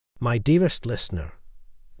My dearest listener,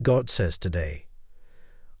 God says today,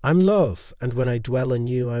 I'm love, and when I dwell in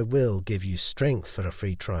you, I will give you strength for a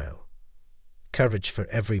free trial, courage for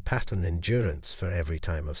every pattern, endurance for every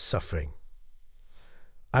time of suffering.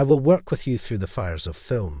 I will work with you through the fires of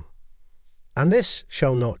film, and this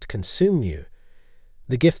shall not consume you,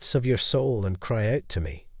 the gifts of your soul, and cry out to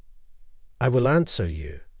me. I will answer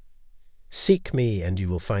you. Seek me, and you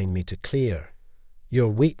will find me to clear your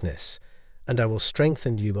weakness, and I will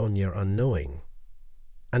strengthen you on your unknowing,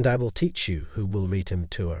 and I will teach you who will read him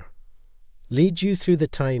tour, lead you through the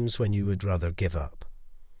times when you would rather give up.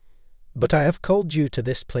 But I have called you to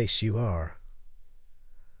this place you are,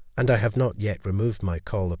 and I have not yet removed my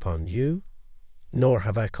call upon you, nor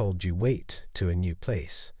have I called you wait to a new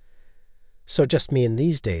place. So just me in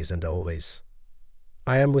these days and always.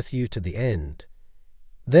 I am with you to the end.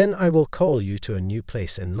 Then I will call you to a new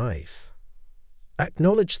place in life.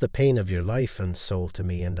 Acknowledge the pain of your life and soul to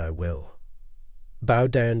me, and I will. Bow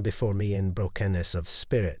down before me in brokenness of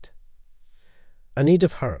spirit, a need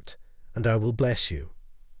of heart, and I will bless you.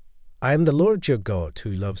 I am the Lord your God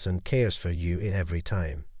who loves and cares for you in every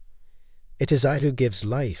time. It is I who gives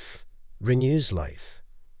life, renews life,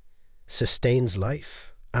 sustains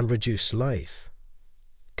life, and reduces life.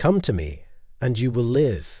 Come to me, and you will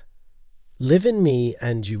live. Live in me,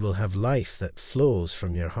 and you will have life that flows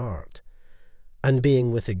from your heart, and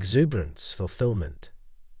being with exuberance, fulfillment,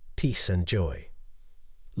 peace, and joy.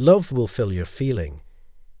 Love will fill your feeling,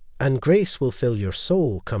 and grace will fill your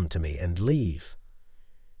soul. Come to me and leave.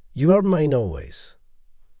 You are mine always.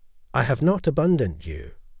 I have not abandoned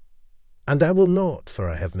you, and I will not, for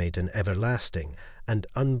I have made an everlasting and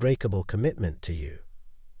unbreakable commitment to you.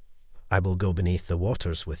 I will go beneath the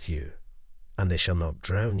waters with you, and they shall not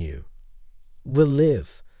drown you. Will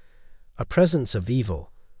live, a presence of evil,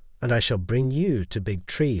 and I shall bring you to big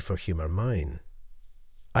tree for humor mine.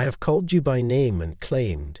 I have called you by name and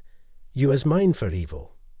claimed you as mine for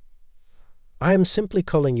evil. I am simply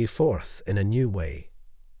calling you forth in a new way.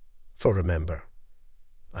 For remember,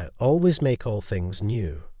 I always make all things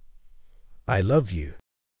new. I love you,